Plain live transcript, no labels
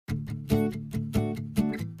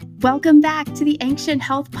Welcome back to the Ancient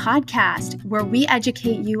Health Podcast, where we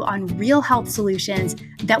educate you on real health solutions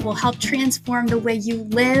that will help transform the way you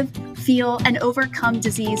live, feel, and overcome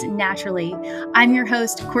disease naturally. I'm your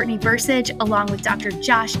host, Courtney Bursage, along with Dr.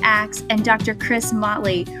 Josh Axe and Dr. Chris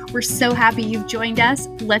Motley. We're so happy you've joined us.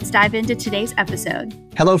 Let's dive into today's episode.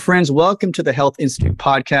 Hello, friends. Welcome to the Health Institute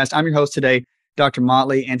Podcast. I'm your host today, Dr.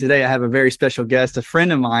 Motley, and today I have a very special guest, a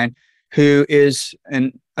friend of mine who is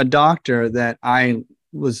a doctor that I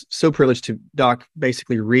was so privileged to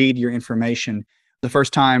basically read your information. The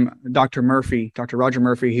first time, Dr. Roger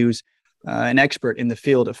Murphree, who's an expert in the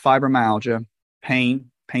field of fibromyalgia,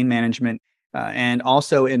 pain management, and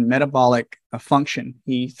also in metabolic function.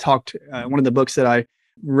 He talked, one of the books that I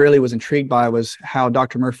really was intrigued by was how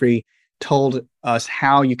Dr. Murphree told us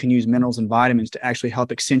how you can use minerals and vitamins to actually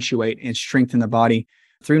help accentuate and strengthen the body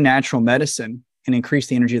through natural medicine and increase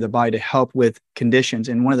the energy of the body to help with conditions.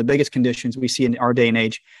 And one of the biggest conditions we see in our day and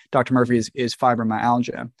age, Dr. Murphree, is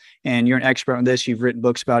fibromyalgia. And you're an expert on this. You've written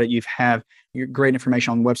books about it. You have your great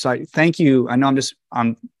information on the website. Thank you. I know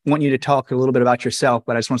I'm wanting you to talk a little bit about yourself,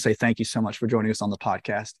 but I just want to say thank you so much for joining us on the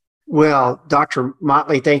podcast. Well, Dr.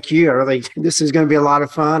 Motley, thank you. This is going to be a lot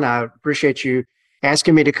of fun. I appreciate you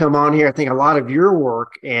asking me to come on here. I think a lot of your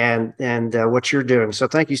work and what you're doing. So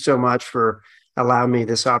thank you so much for allowing me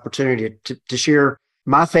this opportunity to share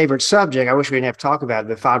my favorite subject. I wish we didn't have to talk about it,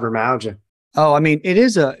 but fibromyalgia. Oh, I mean, it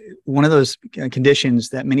is one of those conditions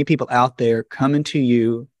that many people out there come into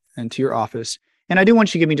you and to your office. And I do want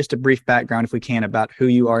you to give me just a brief background, if we can, about who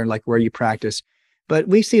you are and like where you practice. But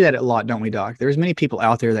we see that a lot, don't we, Doc? There's many people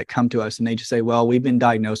out there that come to us and they just say, well, we've been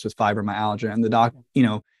diagnosed with fibromyalgia. And the doc,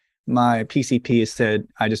 my PCP has said,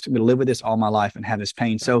 I just going to live with this all my life and have this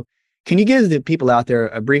pain. So can you give the people out there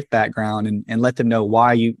a brief background and let them know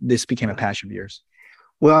why this became a passion of yours?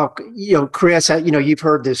 Well, Chris, you've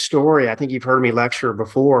heard this story. I think you've heard me lecture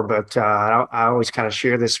before, but I always kind of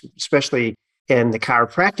share this, especially in the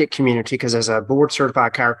chiropractic community, because as a board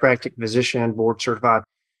certified chiropractic physician, board certified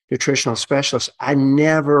nutritional specialist, I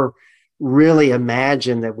never really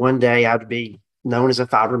imagined that one day I'd be known as a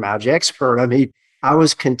fibromyalgia expert. I mean, I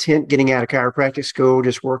was content getting out of chiropractic school,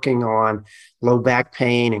 just working on low back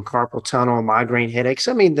pain and carpal tunnel, migraine headaches.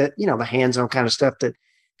 I mean, the hands-on kind of stuff that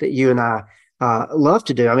you and I love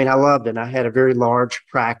to do. I mean, I loved it. I had a very large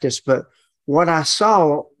practice, but what I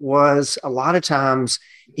saw was a lot of times,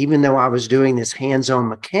 even though I was doing this hands-on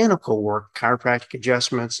mechanical work, chiropractic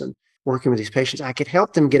adjustments and working with these patients, I could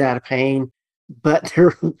help them get out of pain, but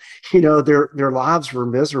their lives were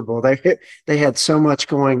miserable. They had so much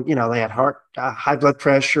going, they had high blood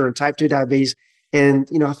pressure and type 2 diabetes. And,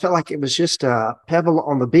 I felt like it was just a pebble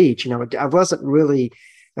on the beach. I wasn't really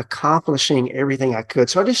accomplishing everything I could.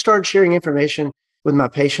 So I just started sharing information with my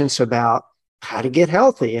patients about how to get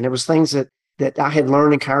healthy. And it was things that I had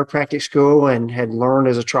learned in chiropractic school and had learned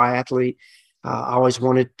as a triathlete. I always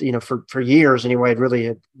wanted, for years anyway, really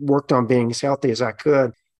had worked on being as healthy as I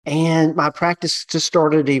could. And my practice just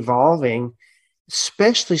started evolving,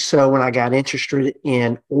 especially so when I got interested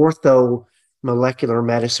in orthomolecular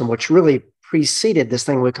medicine, which really preceded this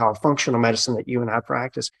thing we call functional medicine that you and I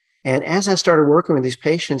practice. And as I started working with these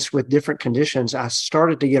patients with different conditions, I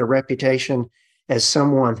started to get a reputation as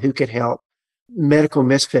someone who could help medical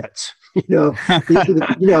misfits. These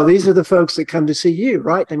are the folks that come to see you,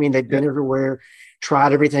 right? I mean, they've been everywhere,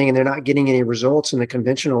 tried everything, and they're not getting any results in the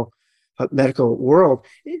conventional medical world,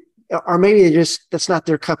 or maybe that's not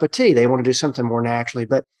their cup of tea. They want to do something more naturally.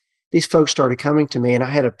 But these folks started coming to me, and I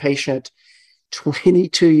had a patient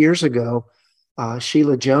 22 years ago,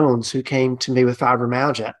 Sheila Jones, who came to me with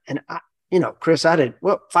fibromyalgia. And Chris,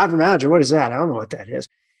 fibromyalgia, what is that? I don't know what that is.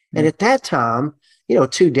 Mm-hmm. And at that time,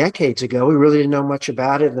 2 decades ago, we really didn't know much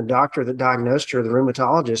about it. And the doctor that diagnosed her, the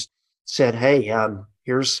rheumatologist, said, hey,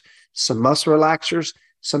 here's some muscle relaxers,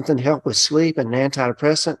 something to help with sleep, and an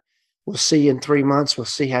antidepressant. We'll see you in 3 months. We'll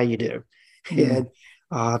see how you do. Mm-hmm.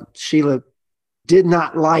 And Sheila did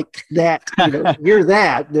not like that. Hear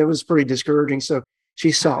that. That was pretty discouraging. So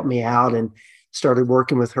she sought me out and started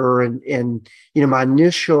working with her. And my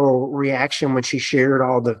initial reaction when she shared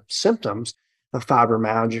all the symptoms of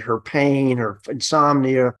fibromyalgia, her pain, her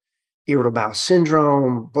insomnia, irritable bowel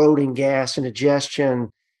syndrome, bloating, gas, indigestion,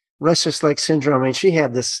 restless leg syndrome. I mean, she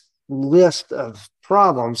had this list of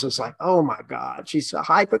problems. It's like, oh my God, she's a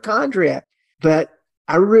hypochondriac. But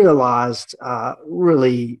I realized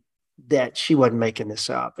really that she wasn't making this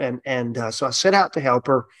up. And so I set out to help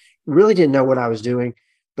her, really didn't know what I was doing,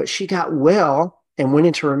 but she got well and went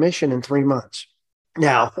into remission in 3 months.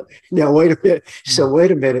 Now, wait a minute. So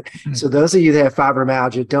wait a minute. So those of you that have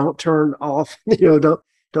fibromyalgia, don't turn off,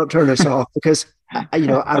 don't turn this off, because,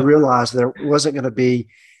 I realized there wasn't going to be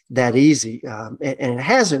that easy. And it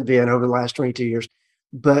hasn't been over the last 22 years.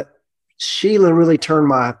 But Sheila really turned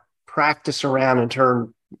my practice around and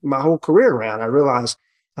turned my whole career around. I realized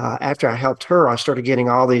after I helped her, I started getting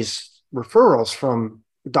all these referrals from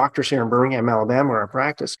doctors here in Birmingham, Alabama, where I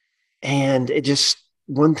practice. And it just,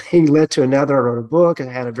 one thing led to another. I wrote a book.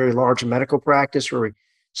 I had a very large medical practice where we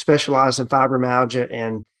specialized in fibromyalgia.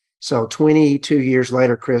 And so 22 years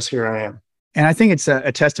later, Chris, here I am. And I think it's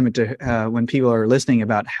a testament to when people are listening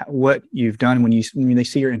about what you've done when they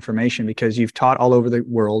see your information, because you've taught all over the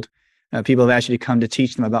world. People have asked you to come to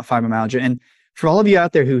teach them about fibromyalgia. And for all of you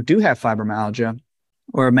out there who do have fibromyalgia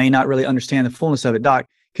or may not really understand the fullness of it, Doc,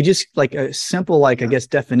 could you just like a simple, I guess,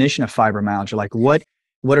 definition of fibromyalgia? Like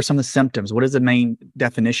what are some of the symptoms? What is the main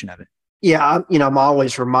definition of it? Yeah, I'm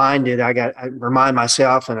always reminded, I remind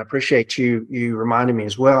myself, and I appreciate you reminding me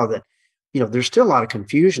as well, that there's still a lot of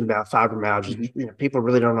confusion about fibromyalgia. Mm-hmm. People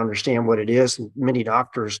really don't understand what it is, and many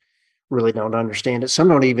doctors really don't understand it. Some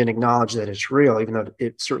don't even acknowledge that it's real, even though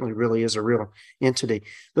it certainly really is a real entity.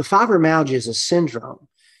 But fibromyalgia is a syndrome.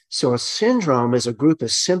 So a syndrome is a group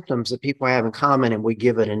of symptoms that people have in common, and we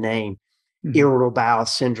give it a name. Mm-hmm. Irritable bowel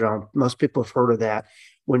syndrome. Most people have heard of that.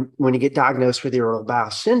 When you get diagnosed with irritable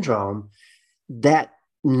bowel syndrome, that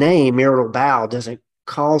name, irritable bowel, doesn't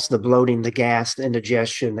cause the bloating, the gas, the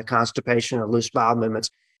indigestion, the constipation, or loose bowel movements.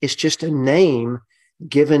 It's just a name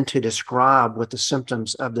given to describe what the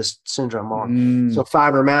symptoms of this syndrome are. So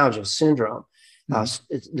fibromyalgia syndrome,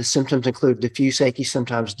 the symptoms include diffuse, achy,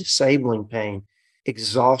 sometimes disabling pain,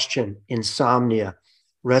 exhaustion, insomnia,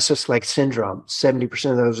 restless leg syndrome.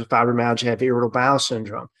 70% of those with fibromyalgia have irritable bowel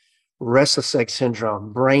syndrome, restless leg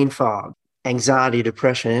syndrome, brain fog, anxiety,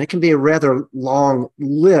 depression. And it can be a rather long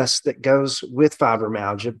list that goes with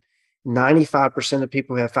fibromyalgia. 95% of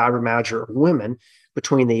people who have fibromyalgia are women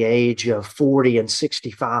between the age of 40 and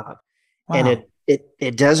 65. Wow. And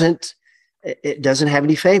it doesn't have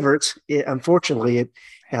any favorites. Unfortunately,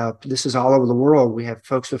 this is all over the world. We have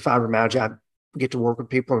folks with fibromyalgia. I get to work with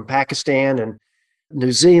people in Pakistan and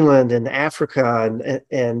New Zealand and Africa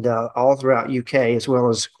and all throughout UK, as well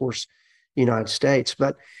as, of course, the United States.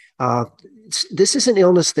 But this is an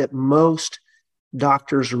illness that most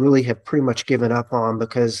doctors really have pretty much given up on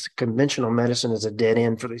because conventional medicine is a dead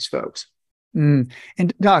end for these folks. And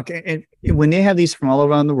Doc, when they have these from all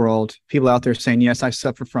around the world, people out there saying, yes, I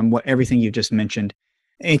suffer from everything you just mentioned.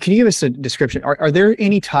 And can you give us a description? Are there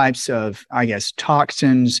any types of, I guess,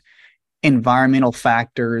 toxins, environmental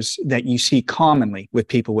factors that you see commonly with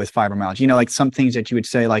people with fibromyalgia? Like some things that you would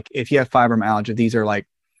say, like if you have fibromyalgia, these are like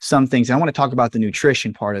some things. I want to talk about the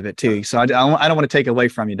nutrition part of it too. So I don't want to take away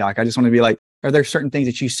from you, Doc. I just want to be like, are there certain things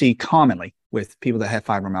that you see commonly with people that have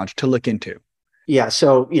fibromyalgia to look into? Yeah.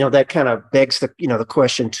 So, that kind of begs the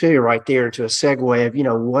question too, right there, into a segue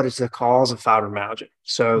of, what is the cause of fibromyalgia?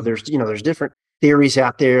 So there's different theories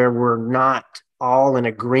out there. We're not all in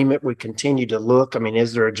agreement. We continue to look. I mean,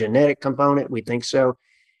 is there a genetic component? We think so.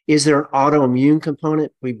 Is there an autoimmune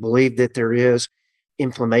component? We believe that there is.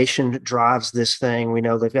 Inflammation drives this thing. We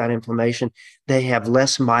know they've got inflammation. They have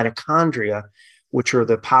less mitochondria, which are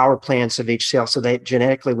the power plants of each cell. So they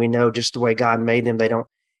genetically, we know just the way God made them, they don't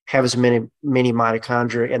have as many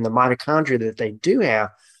mitochondria. And the mitochondria that they do have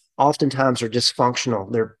oftentimes are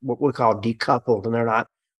dysfunctional. They're what we call decoupled, and they're not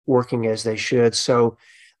working as they should. So,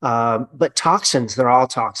 but toxins, they're all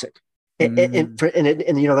toxic. And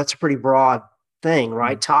that's a pretty broad thing,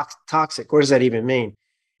 right? Toxic. What does that even mean?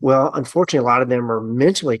 Well, unfortunately, a lot of them are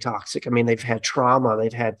mentally toxic. I mean, they've had trauma,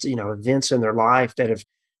 they've had, events in their life that have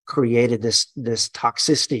created this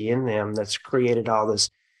toxicity in them, that's created all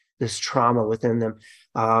this trauma within them.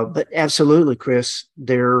 But absolutely, Chris,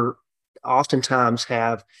 they're oftentimes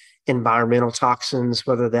have environmental toxins,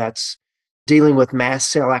 whether that's dealing with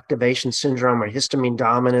mast cell activation syndrome or histamine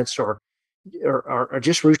dominance or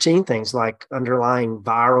just routine things like underlying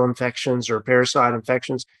viral infections or parasite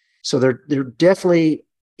infections. So there definitely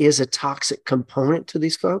is a toxic component to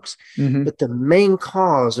these folks. Mm-hmm. But the main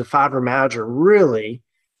cause of fibromyalgia really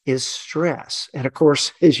is stress. And of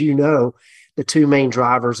course, as you know, the two main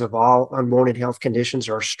drivers of all unwanted health conditions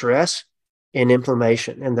are stress and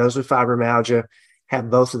inflammation. And those with fibromyalgia have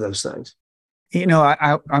both of those things.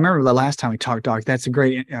 I remember the last time we talked, Doc. That's a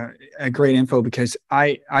great info, because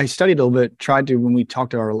I studied a little bit, tried to, when we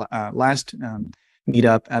talked to our last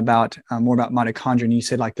meetup about more about mitochondria, and you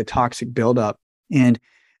said like the toxic buildup. And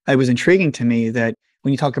it was intriguing to me that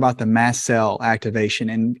when you talk about the mast cell activation,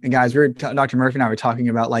 and guys, Dr. Murphy and I were talking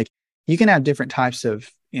about, like, you can have different types of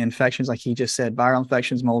infections, like he just said, viral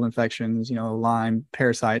infections, mold infections, Lyme,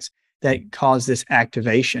 parasites that cause this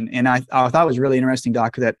activation. And I thought it was really interesting,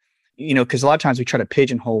 Doc, that because a lot of times we try to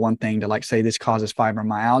pigeonhole one thing to like say this causes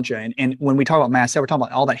fibromyalgia. And when we talk about mast cell, we're talking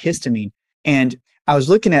about all that histamine. And I was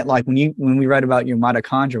looking at like when we read about your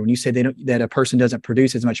mitochondria, when you said that a person doesn't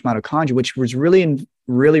produce as much mitochondria, which was really,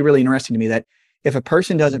 really, really interesting to me, that if a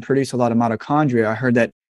person doesn't produce a lot of mitochondria, I heard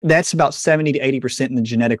that that's about 70 to 80% in the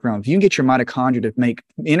genetic realm. If you can get your mitochondria to make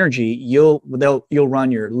energy, you'll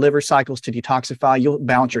run your liver cycles to detoxify, you'll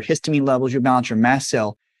balance your histamine levels, you'll balance your mast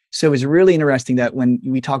cell. So it was really interesting that when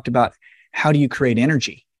we talked about how do you create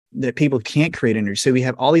energy, that people can't create energy. So we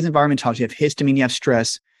have all these environmentals, you have histamine, you have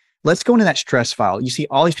stress. Let's go into that stress file. You see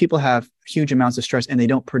all these people have huge amounts of stress and they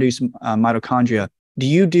don't produce mitochondria. Do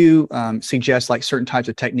you suggest like certain types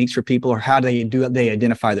of techniques for people, or how do they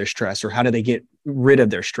identify their stress, or how do they get rid of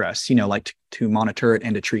their stress, like to monitor it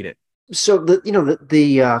and to treat it? So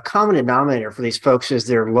the common denominator for these folks is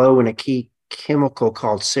they're low in a key chemical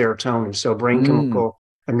called serotonin. So brain chemical,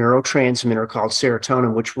 a neurotransmitter called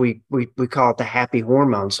serotonin, which we call it the happy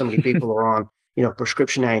hormone. So many people are on,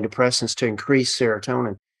 prescription antidepressants to increase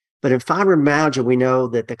serotonin. But in fibromyalgia, we know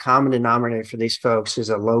that the common denominator for these folks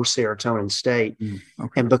is a low serotonin state.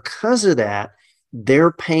 Okay. And because of that,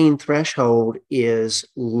 their pain threshold is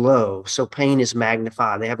low. So pain is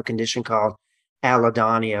magnified. They have a condition called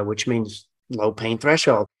allodynia, which means low pain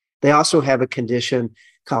threshold. They also have a condition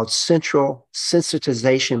called central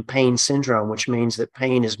sensitization pain syndrome, which means that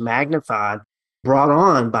pain is magnified, brought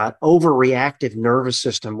on by an overreactive nervous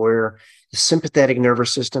system where the sympathetic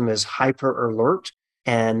nervous system is hyper alert.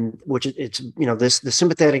 And which the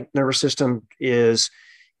sympathetic nervous system is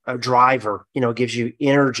a driver, gives you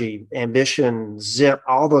energy, ambition, zip,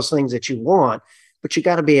 all those things that you want, but you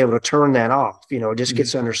got to be able to turn that off. It just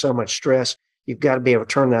gets under so much stress. You've got to be able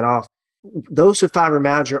to turn that off. Those with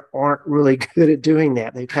fibromyalgia aren't really good at doing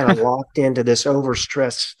that. They kind of locked into this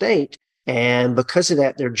overstressed state. And because of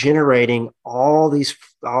that, they're generating all this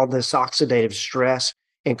oxidative stress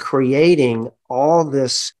and creating all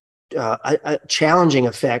this a challenging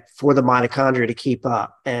effect for the mitochondria to keep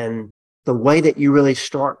up. And the way that you really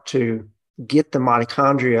start to get the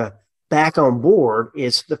mitochondria back on board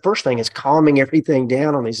is the first thing is calming everything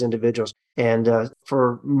down on these individuals. And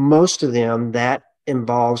for most of them, that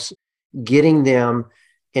involves getting them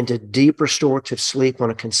into deep restorative sleep on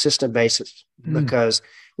a consistent basis, because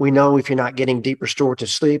we know if you're not getting deep restorative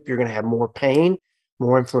sleep, you're going to have more pain,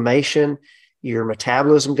 more inflammation. Your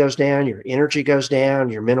metabolism goes down, your energy goes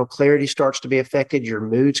down, your mental clarity starts to be affected, your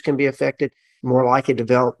moods can be affected, more likely to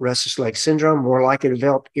develop restless leg syndrome, more likely to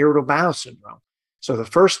develop irritable bowel syndrome. So the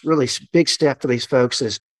first really big step for these folks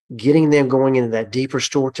is getting them going into that deep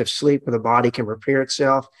restorative sleep where the body can repair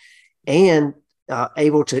itself and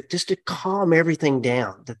able to calm everything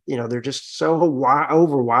down. They're just so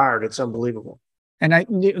overwired, it's unbelievable. And I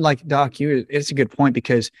like Doc, it's a good point,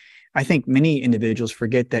 because I think many individuals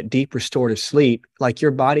forget that deep restorative sleep, like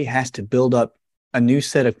your body has to build up a new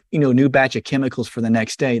set of, new batch of chemicals for the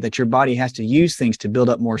next day, that your body has to use things to build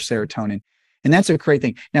up more serotonin. And that's a great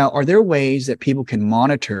thing. Now, are there ways that people can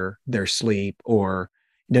monitor their sleep, or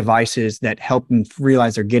devices that help them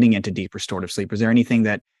realize they're getting into deep restorative sleep? Is there anything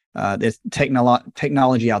that there's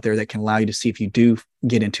technology out there that can allow you to see if you do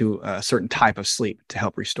get into a certain type of sleep to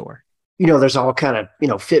help restore? There's all kind of,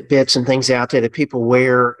 Fitbits and things out there that people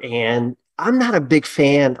wear. And I'm not a big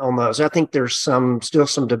fan on those. I think there's still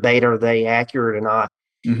some debate, are they accurate or not?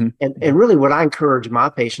 Mm-hmm. And really what I encourage my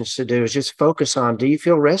patients to do is just focus on, do you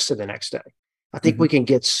feel rested the next day? I think we can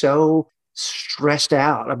get so stressed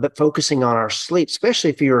out about focusing on our sleep,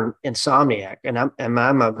 especially if you're an insomniac. And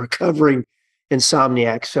I'm a recovering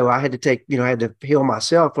insomniac. So I had to I had to heal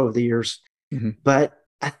myself over the years. Mm-hmm. But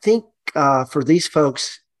I think for these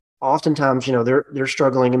folks, oftentimes, they're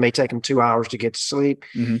struggling. It may take them 2 hours to get to sleep.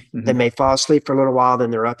 Mm-hmm. They may fall asleep for a little while,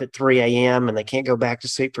 then they're up at 3 a.m. and they can't go back to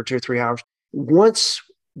sleep for 2 or 3 hours. Once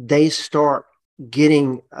they start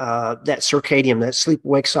getting that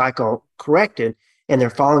sleep-wake cycle corrected, and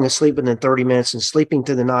they're falling asleep within 30 minutes and sleeping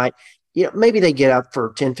through the night, maybe they get up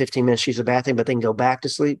for 10, 15 minutes, use the bathroom, but they can go back to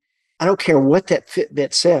sleep. I don't care what that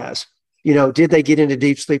Fitbit says. Did they get into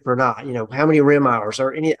deep sleep or not? How many REM hours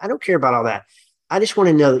or any? I don't care about all that. I just want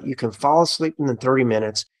to know that you can fall asleep in 30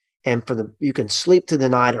 minutes, and you can sleep through the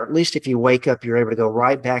night, or at least if you wake up, you're able to go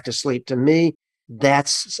right back to sleep. To me,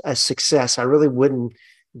 that's a success. I really wouldn't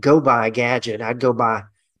go by a gadget. I'd go by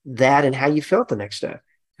that and how you felt the next day.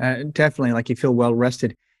 Definitely, like you feel well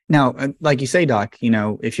rested. Now, like you say, Doc,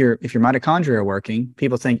 if your mitochondria are working,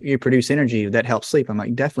 people think you produce energy that helps sleep. I'm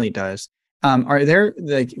like, definitely it does. Are there,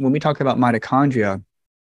 when we talk about mitochondria,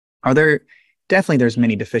 definitely there's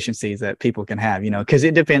many deficiencies that people can have, because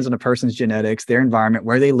it depends on a person's genetics, their environment,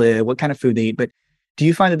 where they live, what kind of food they eat. But Do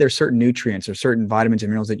you find that there's certain nutrients or certain vitamins and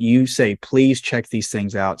minerals that you say, please check these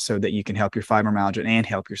things out so that you can help your fibromyalgia and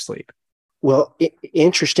help your sleep? Well,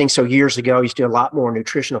 interesting. So years ago, I used to do a lot more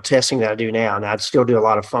nutritional testing than I do now. And I'd still do a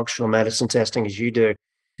lot of functional medicine testing as you do,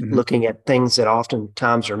 looking at things that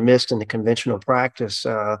oftentimes are missed in the conventional practice.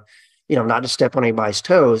 Not to step on anybody's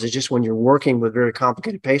toes. It's just when you're working with very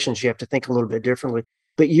complicated patients, you have to think a little bit differently.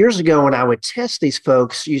 But years ago, when I would test these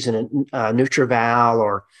folks using a NutriVal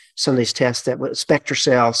or some of these tests that would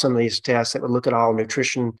SpectraCell, some of these tests that would look at all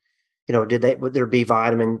nutrition, would there be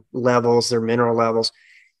vitamin levels, their mineral levels?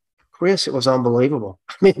 Chris, it was unbelievable.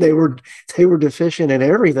 I mean, they were deficient in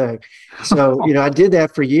everything. So, I did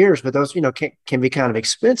that for years, but those, can be kind of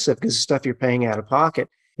expensive because it's stuff you're paying out of pocket.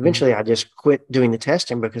 Eventually, I just quit doing the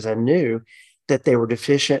testing because I knew that they were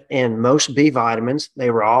deficient in most B vitamins.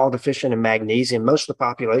 They were all deficient in magnesium. Most of the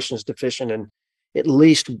population is deficient in at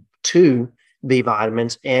least 2 B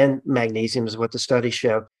vitamins, and magnesium is what the studies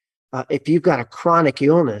show. If you've got a chronic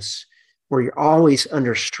illness where you're always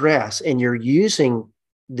under stress and you're using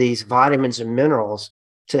these vitamins and minerals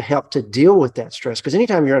to help to deal with that stress, because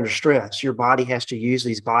anytime you're under stress, your body has to use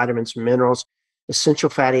these vitamins, minerals, essential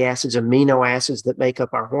fatty acids, amino acids that make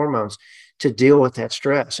up our hormones to deal with that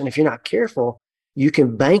stress. And if you're not careful, you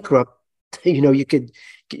can bankrupt,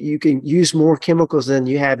 you can use more chemicals than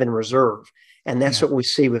you have in reserve. And that's what we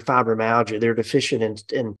see with fibromyalgia. They're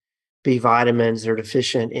deficient in B vitamins. They're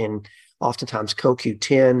deficient in oftentimes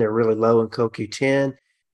CoQ10. They're really low in CoQ10.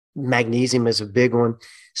 Magnesium is a big one.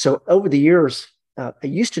 So over the years, I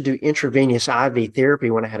used to do intravenous IV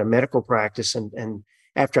therapy when I had a medical practice. And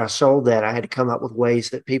after I sold that, I had to come up with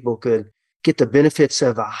ways that people could get the benefits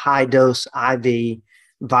of a high dose IV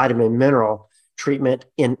vitamin mineral treatment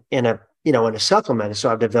in a supplement. And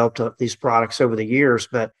so I've developed these products over the years.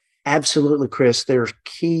 But absolutely, Chris, there's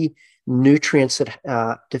key nutrients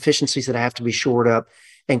that deficiencies that have to be shored up,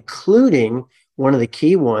 including one of the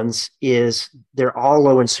key ones is they're all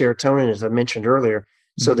low in serotonin, as I mentioned earlier.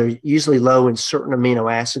 So they're usually low in certain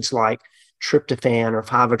amino acids like tryptophan or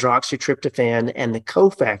 5-hydroxytryptophan, and the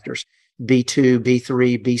cofactors B2,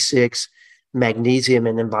 B3, B6, magnesium,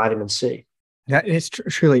 and then vitamin C. That is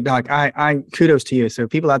truly, Doc. I kudos to you. So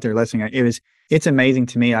people out there listening, it's amazing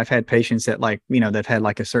to me. I've had patients that they've had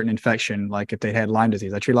like a certain infection, like if they had Lyme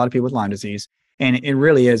disease. I treat a lot of people with Lyme disease. And it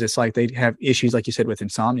really is. It's like they have issues, like you said, with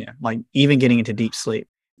insomnia, like even getting into deep sleep.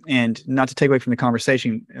 And not to take away from the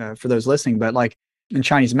conversation for those listening, but like in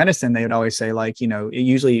Chinese medicine, they would always say it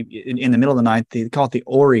usually in the middle of the night, they call it the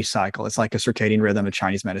Ori cycle. It's like a circadian rhythm of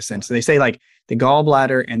Chinese medicine. So they say like the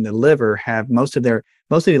gallbladder and the liver have most of the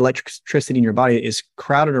electricity in your body is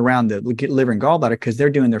crowded around the liver and gallbladder because they're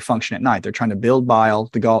doing their function at night. They're trying to build bile,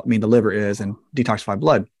 the liver is, and detoxify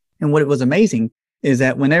blood. And what was amazing is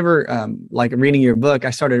that whenever, like reading your book,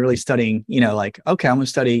 I started really studying, okay, I'm going to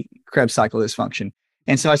study Krebs cycle dysfunction.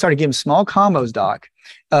 And so I started giving small combos, Doc,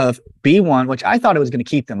 of B1, which I thought it was going to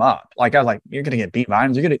keep them up. Like I was like, you're going to get B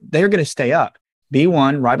vitamins, they're going to stay up.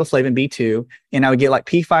 B1, riboflavin, B2, and I would get like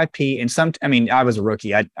P5P and I was a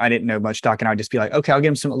rookie. I didn't know much, Doc, and I would just be like, okay, I'll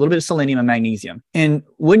give them a little bit of selenium and magnesium. And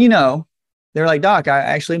when they're like, Doc, I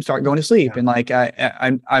actually am starting going to sleep. And like,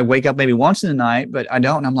 I wake up maybe once in the night, but I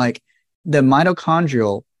don't. And I'm like, the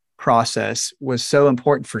mitochondrial process was so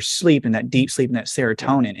important for sleep and that deep sleep and that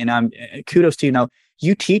serotonin. And I'm kudos to you.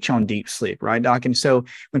 You teach on deep sleep, right, Doc? And so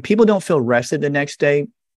when people don't feel rested the next day,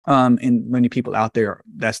 and many people out there,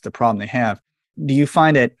 that's the problem they have. Do you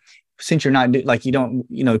find that since you're not like, you don't,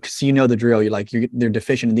 because the drill, they're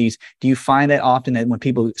deficient in these. Do you find that often that when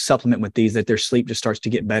people supplement with these, that their sleep just starts to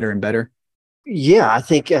get better and better? Yeah, I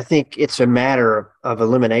think it's a matter of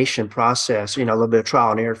elimination process, a little bit of trial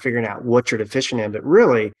and error, figuring out what you're deficient in. But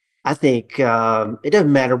really, I think it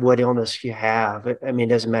doesn't matter what illness you have. It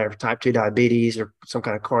doesn't matter if type 2 diabetes or some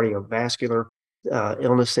kind of cardiovascular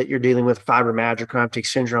illness that you're dealing with, fibromyalgia, chronic fatigue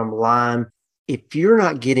syndrome, Lyme. If you're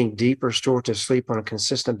not getting deep restorative sleep on a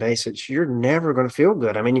consistent basis, you're never going to feel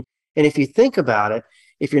good. And if you think about it,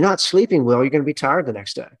 if you're not sleeping well, you're going to be tired the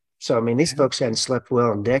next day. So, these folks hadn't slept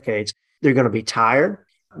well in decades. They're going to be tired.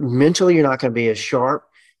 Mentally, you're not going to be as sharp.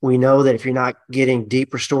 We know that if you're not getting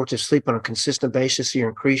deep restorative sleep on a consistent basis, you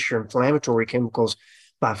increase your inflammatory chemicals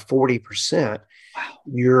by 40%. Wow.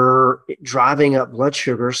 You're driving up blood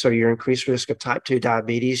sugar, so you're increased risk of type 2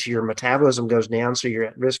 diabetes. Your metabolism goes down, so you're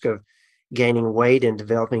at risk of gaining weight and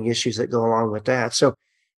developing issues that go along with that. So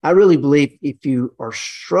I really believe if you are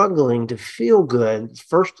struggling to feel good, the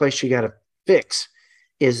first place you got to fix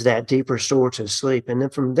is that deep restorative sleep. And then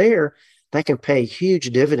from there, that can pay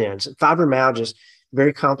huge dividends. Fibromyalgia is a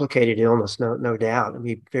very complicated illness, no doubt.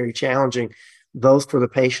 Very challenging. both for the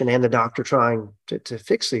patient and the doctor trying to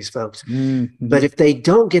fix these folks. Mm-hmm. But if they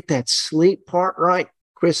don't get that sleep part right,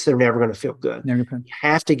 Chris, they're never going to feel good. You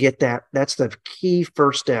have to get that. That's the key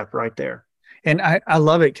first step right there. And I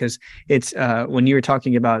love it because it's when you were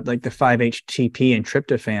talking about like the 5-HTP and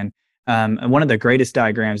tryptophan, and one of the greatest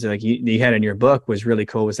diagrams that like you had in your book was really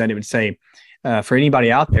cool, was that it would say, for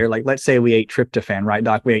anybody out there, like let's say we ate tryptophan, right,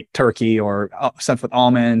 Doc? We ate turkey or stuff with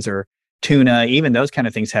almonds or tuna, even those kind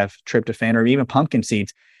of things have tryptophan, or even pumpkin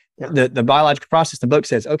seeds. Yeah. The biological process, the book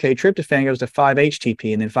says, okay, tryptophan goes to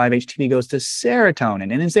 5-HTP, and then 5-HTP goes to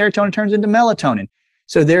serotonin, and then serotonin turns into melatonin.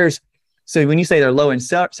 So when you say they're low in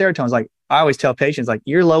serotonin, it's like, I always tell patients, like,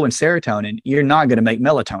 you're low in serotonin, you're not going to make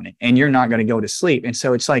melatonin, and you're not going to go to sleep. And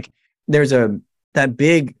so it's like there's that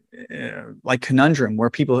big like conundrum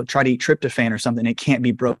where people try to eat tryptophan or something, it can't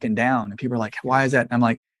be broken down, and people are like, why is that? And I'm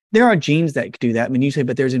like, there are genes that do that. I mean, you say,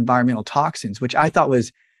 but there's environmental toxins, which I thought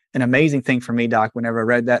was an amazing thing for me, Doc. Whenever I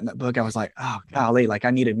read that in the book, I was like, oh golly, like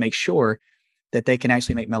I need to make sure that they can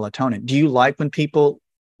actually make melatonin. Do you like when do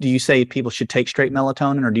you say people should take straight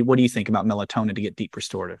melatonin, or what do you think about melatonin to get deep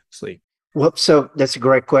restorative sleep? Well, so that's a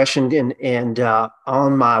great question. And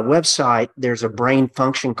on my website, there's a brain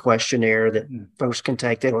function questionnaire that folks can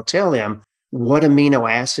take that will tell them what amino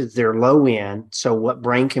acids they're low in, so what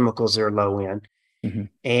brain chemicals they're low in. Mm-hmm.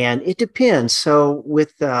 And it depends. So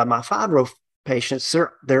with my fibro patients,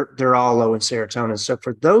 they're all low in serotonin. So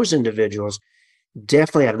for those individuals,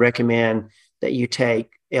 definitely I'd recommend that you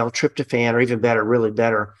take L-tryptophan, or even better, really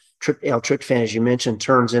better, L-tryptophan, as you mentioned,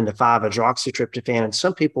 turns into 5-hydroxytryptophan, and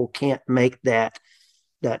some people can't make that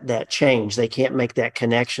change. They can't make that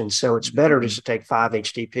connection. So it's better just to take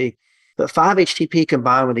 5-HTP. But 5-HTP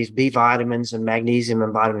combined with these B vitamins and magnesium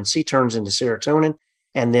and vitamin C turns into serotonin,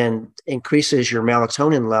 and then increases your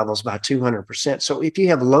melatonin levels by 200%. So if you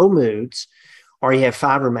have low moods or you have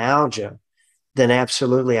fibromyalgia, then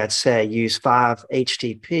absolutely I'd say use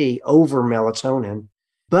 5-HTP over melatonin.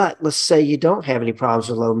 But let's say you don't have any problems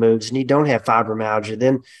with low moods and you don't have fibromyalgia,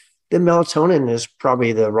 then melatonin is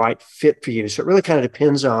probably the right fit for you. So it really kind of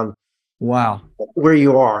depends on where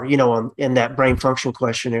you are, in that brain function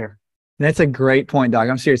questionnaire. That's a great point, Doc.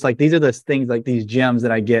 I'm serious. Like, these are the things, like these gems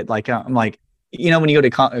that I get. Like, I'm like, when you go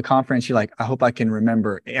to a conference, you're like, I hope I can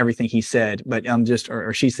remember everything he said, but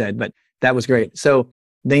or she said, but that was great. So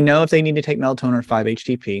they know if they need to take melatonin or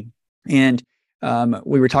 5-HTP. And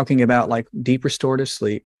we were talking about like deep restorative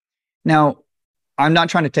sleep. Now, I'm not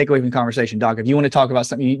trying to take away from the conversation, Doc. If you want to talk about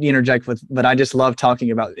something, you interject with, but I just love talking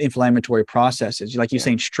about inflammatory processes. Like you're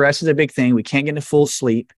saying, stress is a big thing. We can't get into full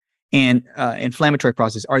sleep, and inflammatory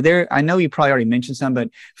processes. I know you probably already mentioned some, but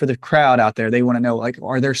for the crowd out there, they want to know, like,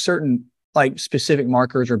 are there certain like specific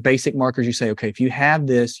markers or basic markers you say, okay, if you have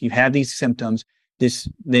this, you have these symptoms,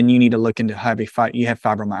 then you need to look into you have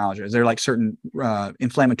fibromyalgia. Is there like certain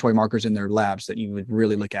inflammatory markers in their labs that you would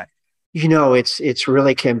really look at? It's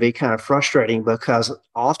really can be kind of frustrating because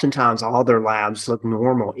oftentimes all their labs look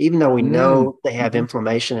normal, even though we know they have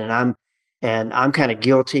inflammation. And I'm kind of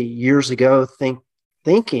guilty years ago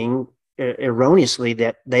thinking erroneously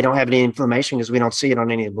that they don't have any inflammation because we don't see it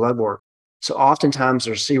on any of the blood work. So oftentimes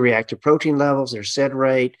their C-reactive protein levels, their SED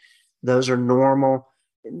rate, those are normal.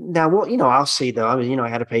 Now, well, I'll see though. I mean, I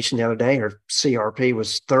had a patient the other day, her CRP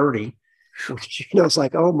was 30, which, it's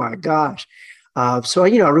like, oh my gosh. So, I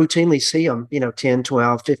routinely see them, 10,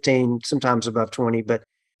 12, 15, sometimes above 20, but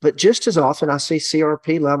just as often I see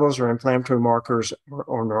CRP levels or inflammatory markers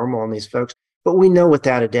are normal in these folks. But we know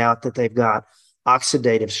without a doubt that they've got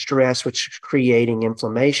oxidative stress, which is creating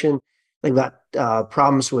inflammation. They've got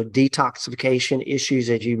problems with detoxification issues,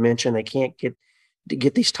 as you mentioned. They can't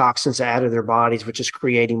get these toxins out of their bodies, which is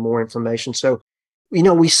creating more inflammation. So,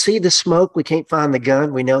 we see the smoke, we can't find the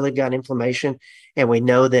gun. We know they've got inflammation, and we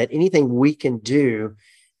know that anything we can do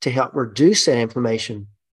to help reduce that inflammation,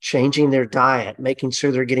 changing their diet, making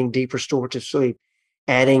sure they're getting deep restorative sleep,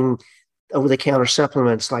 adding over-the-counter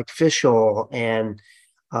supplements like fish oil and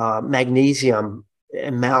magnesium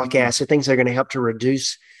and malic acid, things that are going to help to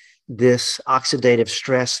reduce this oxidative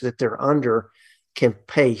stress that they're under, can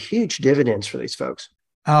pay huge dividends for these folks.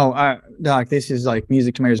 Oh, Doc, this is like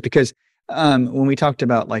music to my ears, because when we talked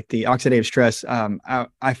about like the oxidative stress,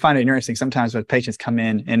 I find it interesting sometimes when patients come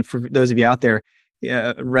in, and for those of you out there,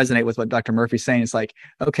 resonate with what Dr. Murphy's saying. It's like,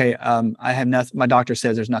 okay, I have nothing. My doctor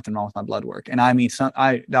says there's nothing wrong with my blood work. And I mean,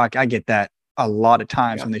 Doc, I get that a lot of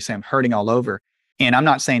times when they say I'm hurting all over. And I'm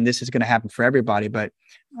not saying this is going to happen for everybody, but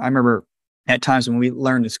I remember at times when we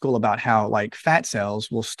learned in school about how like fat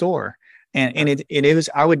cells will store. And it was,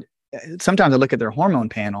 sometimes I look at their hormone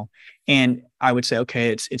panel and I would say,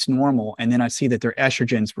 okay, it's normal. And then I see that their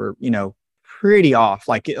estrogens were, pretty off.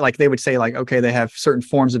 Like they would say like, okay, they have certain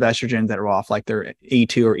forms of estrogen that are off, like they're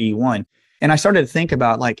E2 or E1. And I started to think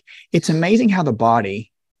about like, it's amazing how the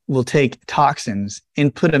body will take toxins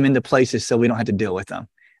and put them into places so we don't have to deal with them.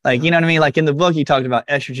 Like, you know what I mean? Like in the book, you talked about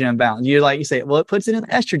estrogen imbalance. You say, well, it puts it in the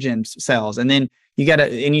estrogen cells. And then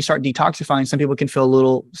you start detoxifying. Some people can feel a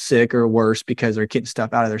little sick or worse because they're getting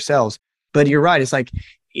stuff out of their cells. But you're right. It's like,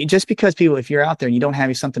 just because if you're out there and you don't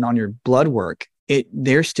have something on your blood work,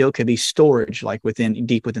 there still could be storage like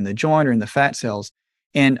deep within the joint or in the fat cells.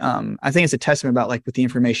 And I think it's a testament about like with the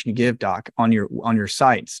information you give, Doc, on your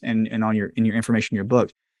sites and in your information in your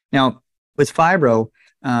book. Now with fibro,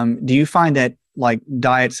 do you find that like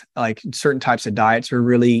diets, like certain types of diets are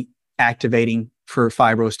really activating for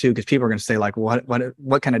fibros too? Because people are going to say like,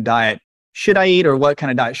 what kind of diet should I eat, or what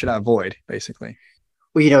kind of diet should I avoid, basically?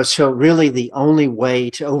 Well, so really the only way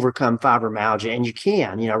to overcome fibromyalgia, and you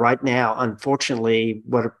can, right now, unfortunately,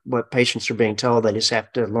 what patients are being told, they just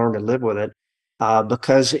have to learn to live with it.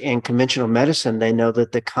 Because in conventional medicine, they know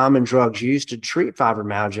that the common drugs used to treat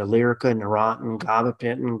fibromyalgia, Lyrica, Neurontin,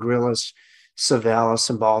 gabapentin, Grillis, Savella,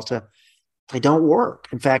 Cymbalta, they don't work.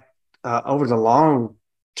 In fact, over the long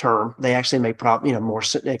term, they actually make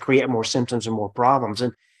they create more symptoms and more problems.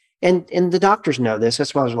 And the doctors know this.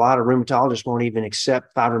 That's why there's a lot of rheumatologists won't even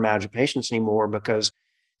accept fibromyalgia patients anymore, because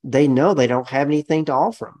they know they don't have anything to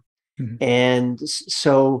offer them. Mm-hmm. And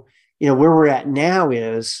so, where we're at now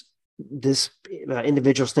is this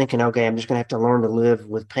individual's thinking, okay, I'm just going to have to learn to live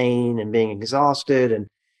with pain and being exhausted. And,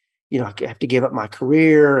 I have to give up my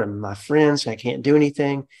career and my friends. I can't do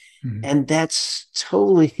anything. Mm-hmm. And that's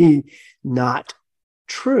totally not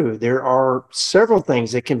true. There are several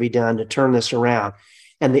things that can be done to turn this around.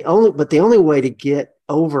 And the only way to get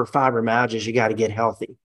over fibromyalgia is you got to get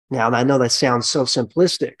healthy. Now, I know that sounds so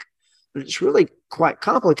simplistic, but it's really quite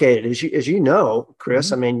complicated, as you know,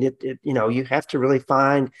 Chris. Mm-hmm. I mean, you have to really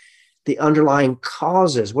find the underlying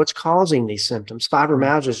causes. What's causing these symptoms?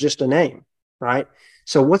 Fibromyalgia is just a name, right?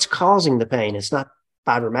 So what's causing the pain? It's not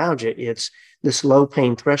fibromyalgia. It's this low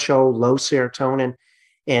pain threshold, low serotonin,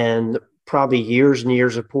 and probably years and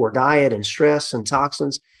years of poor diet and stress and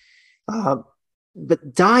toxins.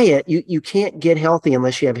 But diet, you can't get healthy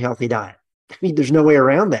unless you have a healthy diet. I mean, there's no way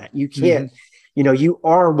around that. You can't, mm-hmm. You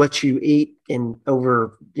are what you eat in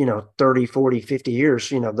over, 30, 40, 50 years.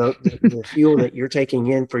 The fuel that you're taking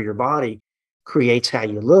in for your body creates how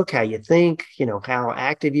you look, how you think, how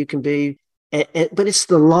active you can be. But it's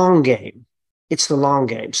the long game. It's the long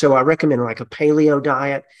game. So I recommend like a paleo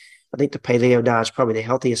diet. I think the paleo diet is probably the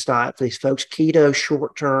healthiest diet for these folks. Keto,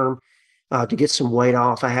 short term. To get some weight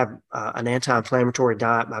off. I have an anti-inflammatory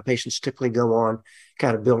diet my patients typically go on,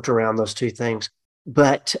 kind of built around those two things.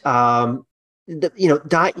 But,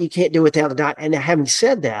 diet, you can't do without a diet. And having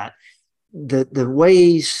said that, the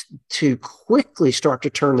ways to quickly start to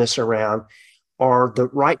turn this around are the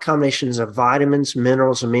right combinations of vitamins,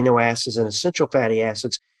 minerals, amino acids, and essential fatty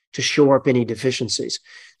acids to shore up any deficiencies.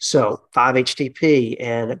 So 5-HTP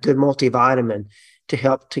and a good multivitamin to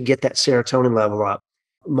help to get that serotonin level up.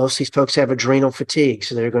 Most of these folks have adrenal fatigue,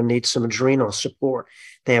 so they're going to need some adrenal support.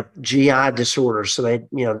 They have GI disorders, so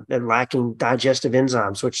they're lacking digestive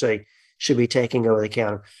enzymes, which they should be taking over the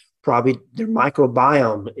counter. Probably their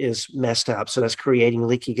microbiome is messed up, so that's creating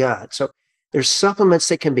leaky gut. So there's supplements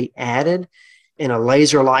that can be added in a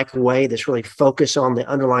laser-like way that's really focused on the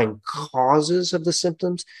underlying causes of the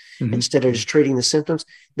symptoms, mm-hmm. instead of just treating the symptoms,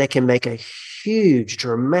 that can make a huge,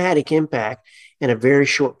 dramatic impact in a very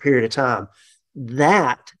short period of time.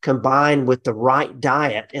 That combined with the right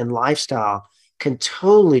diet and lifestyle can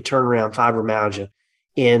totally turn around fibromyalgia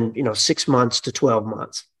in 6 months to 12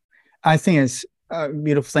 months. I think it's a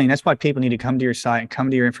beautiful thing. That's why people need to come to your site and come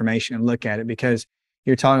to your information and look at it, because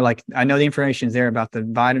you're talking like, I know the information is there about the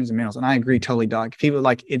vitamins and minerals, and I agree totally, Doc. People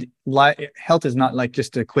like it. Health is not like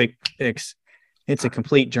just a quick fix. It's a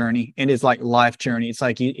complete journey. It is like life journey. It's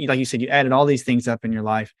like like you said, you added all these things up in your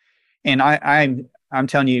life, and I'm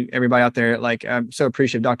telling you, everybody out there, like, I'm so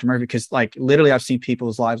appreciative of Dr. Murphree, because like literally I've seen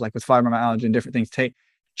people's lives, like with fibromyalgia and different things,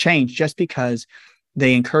 change just because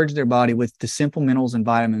they encourage their body with the simple minerals and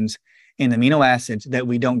vitamins and amino acids that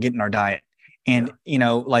we don't get in our diet. And,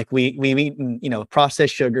 like we've eaten,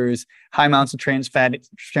 processed sugars, high amounts of trans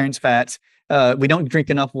fats. We don't drink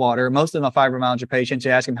enough water. Most of my fibromyalgia patients,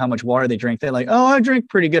 you ask them how much water they drink. They're like, oh, I drink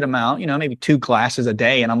pretty good amount, maybe 2 glasses a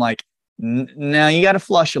day. And I'm like, now you got to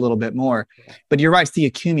flush a little bit more. But you're right, it's the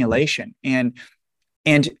accumulation. And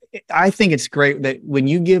I think it's great that when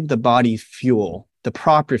you give the body fuel, the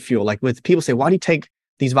proper fuel, like with people say, why do you take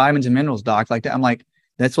these vitamins and minerals, Doc? Like that, I'm like,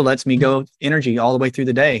 that's what lets me go energy all the way through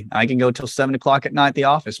the day. I can go till 7 o'clock at night at the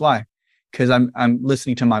office. Why? because I'm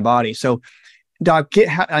listening to my body. So Doc,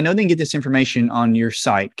 I know they can get this information on your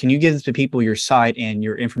site. Can you give to people your site and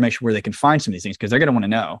your information where they can find some of these things? Because they're going to want to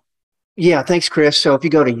know. Yeah, thanks, Chris. So if you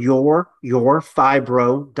go to your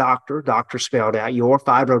fibro doctor, doctor spelled out,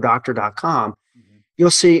 yourfibrodoctor.com,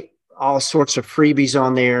 you'll see all sorts of freebies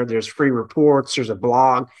on there. There's free reports. There's a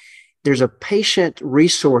blog. There's a patient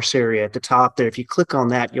resource area at the top there. If you click on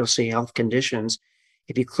that, you'll see health conditions.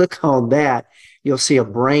 If you click on that, you'll see a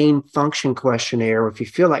brain function questionnaire. If you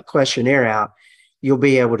fill that questionnaire out, you'll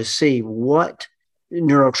be able to see what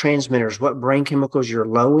neurotransmitters, what brain chemicals you're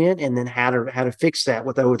low in, and then how to fix that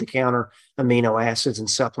with over-the-counter amino acids and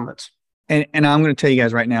supplements. And I'm going to tell you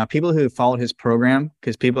guys right now, people who have followed his program,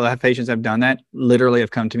 because people that have patients that have done that, literally have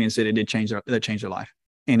come to me and said it did change their life.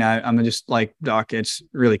 And I'm just like, Doc, it's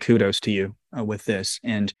really kudos to you with this.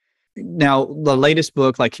 And now the latest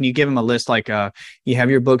book, like, can you give them a list? Like, you have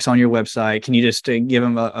your books on your website. Can you just give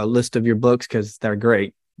them a list of your books? Because they're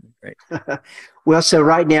great. Great. Well, so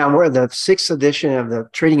right now we're the 6th edition of the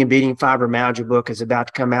Treating and Beating Fibromyalgia book is about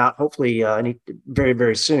to come out, hopefully very,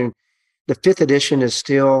 very soon. The 5th edition is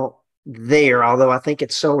still there, although I think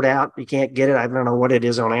it's sold out. You can't get it. I don't know what it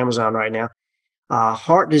is on Amazon right now.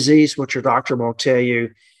 Heart disease, what your doctor will tell you,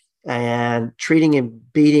 and treating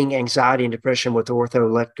and beating anxiety and depression with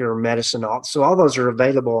orthomolecular medicine. So all those are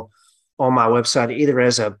available on my website, either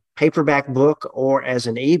as a paperback book or as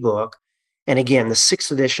an ebook. And again, the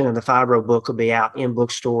 6th edition of the Fibro book will be out in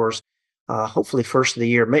bookstores, hopefully first of the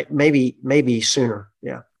year, maybe sooner.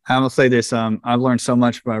 Yeah. I will say this. I've learned so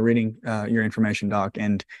much by reading your information, Doc.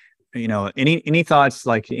 And, any thoughts,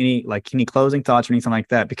 any closing thoughts or anything like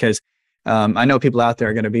that? Because I know people out there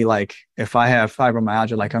are going to be like, if I have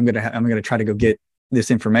fibromyalgia, like I'm going to try to go get this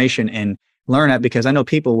information and learn it, because I know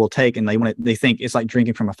people will take and they think it's like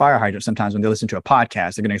drinking from a fire hydrant. Sometimes when they listen to a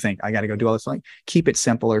podcast, they're going to think I got to go do all this. Like, keep it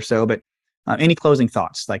simple or so. But any closing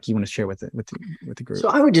thoughts like you want to share with the group? So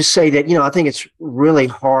I would just say that, I think it's really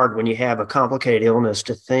hard when you have a complicated illness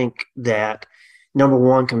to think that, number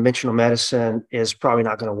one, conventional medicine is probably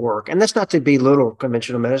not going to work. And that's not to belittle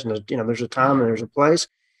conventional medicine. There's a time and there's a place.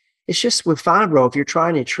 It's just with fibro, if you're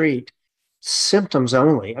trying to treat symptoms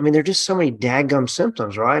only, there are just so many dadgum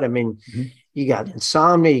symptoms, right? You got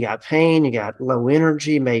insomnia, you got pain, you got low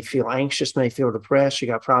energy, may feel anxious, may feel depressed, you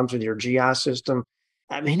got problems with your GI system.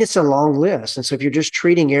 It's a long list. And so if you're just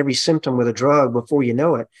treating every symptom with a drug, before you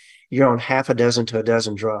know it, you're on half a dozen to a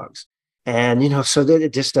dozen drugs. And, so that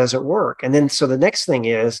it just doesn't work. And then, so the next thing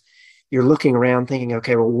is you're looking around thinking,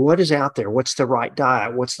 okay, well, what is out there? What's the right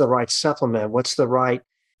diet? What's the right supplement? What's the right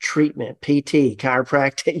treatment? PT,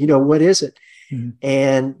 chiropractic, what is it? Mm-hmm.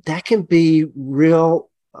 And that can be real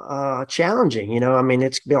challenging.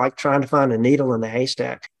 It's be like trying to find a needle in the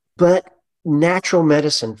haystack. But natural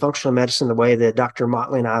medicine, functional medicine, the way that Dr.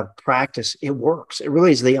 Motley and I practice, it works. It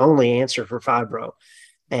really is the only answer for fibro.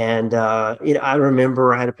 And, I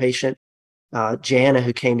remember I had a patient, Jana,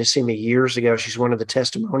 who came to see me years ago. She's one of the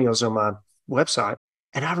testimonials on my website.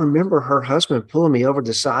 And I remember her husband pulling me over to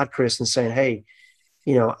the side, Chris, and saying, hey,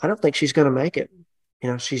 I don't think she's going to make it.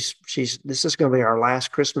 This is going to be our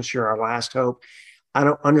last Christmas year, our last hope. I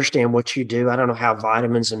don't understand what you do. I don't know how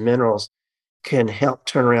vitamins and minerals can help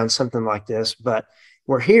turn around something like this, but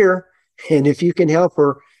we're here. And if you can help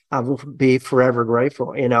her, I will be forever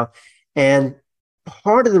grateful, And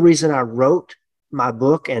part of the reason I wrote my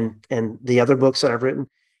book and the other books that I've written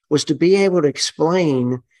was to be able to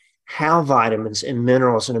explain how vitamins and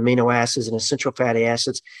minerals and amino acids and essential fatty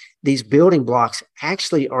acids, these building blocks,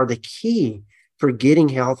 actually are the key for getting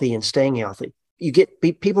healthy and staying healthy.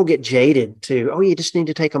 People get jaded to, you just need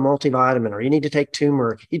to take a multivitamin, or you need to take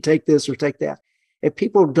turmeric, you take this or take that. And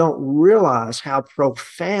people don't realize how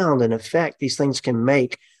profound an effect these things can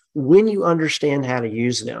make when you understand how to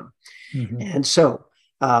use them. Mm-hmm. And so,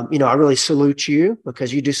 I really salute you,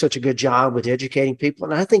 because you do such a good job with educating people.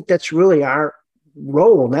 And I think that's really our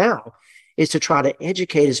role now, is to try to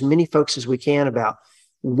educate as many folks as we can about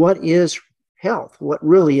what is health, what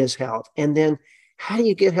really is health. And then how do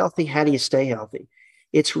you get healthy? How do you stay healthy?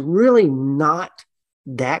 It's really not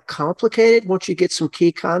that complicated once you get some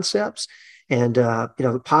key concepts. And,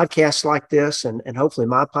 the podcasts like this and hopefully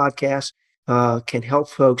my podcast can help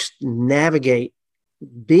folks navigate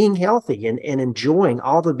being healthy and enjoying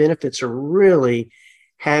all the benefits of really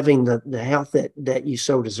having the health that you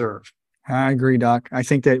so deserve. I agree, Doc. I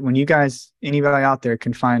think that when anybody out there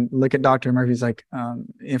can look at Dr. Murphy's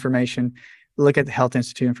information, look at the Health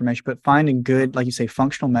Institute information, but find a good, like you say,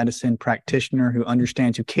 functional medicine practitioner who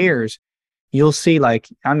understands, who cares you'll see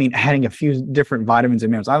adding a few different vitamins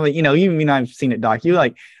and minerals. I've seen it, doc.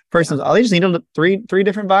 You person's, they just need three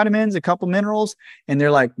different vitamins, a couple minerals, and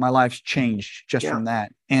they're like, my life's changed just from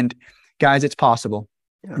that. And guys, it's possible.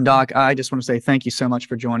 Yeah. And doc, I just want to say thank you so much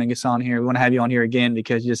for joining us on here. We want to have you on here again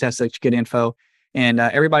because you just have such good info. And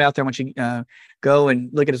everybody out there, I want you to go and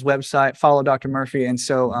look at his website, follow Dr. Murphree. And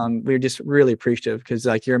so we're just really appreciative because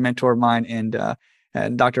you're a mentor of mine,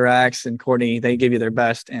 and Dr. Axe and Courtney, they give you their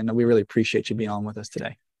best. And we really appreciate you being on with us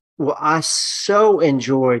today. Well, I so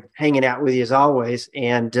enjoyed hanging out with you as always,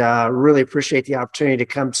 and really appreciate the opportunity to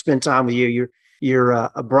come spend time with you. You're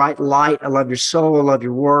a bright light. I love your soul. I love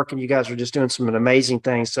your work. And you guys are just doing some amazing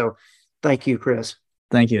things. So thank you, Chris.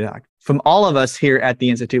 Thank you, Doc. From all of us here at the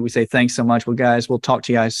Institute, we say thanks so much. Well, guys, we'll talk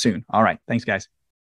to you guys soon. All right. Thanks, guys.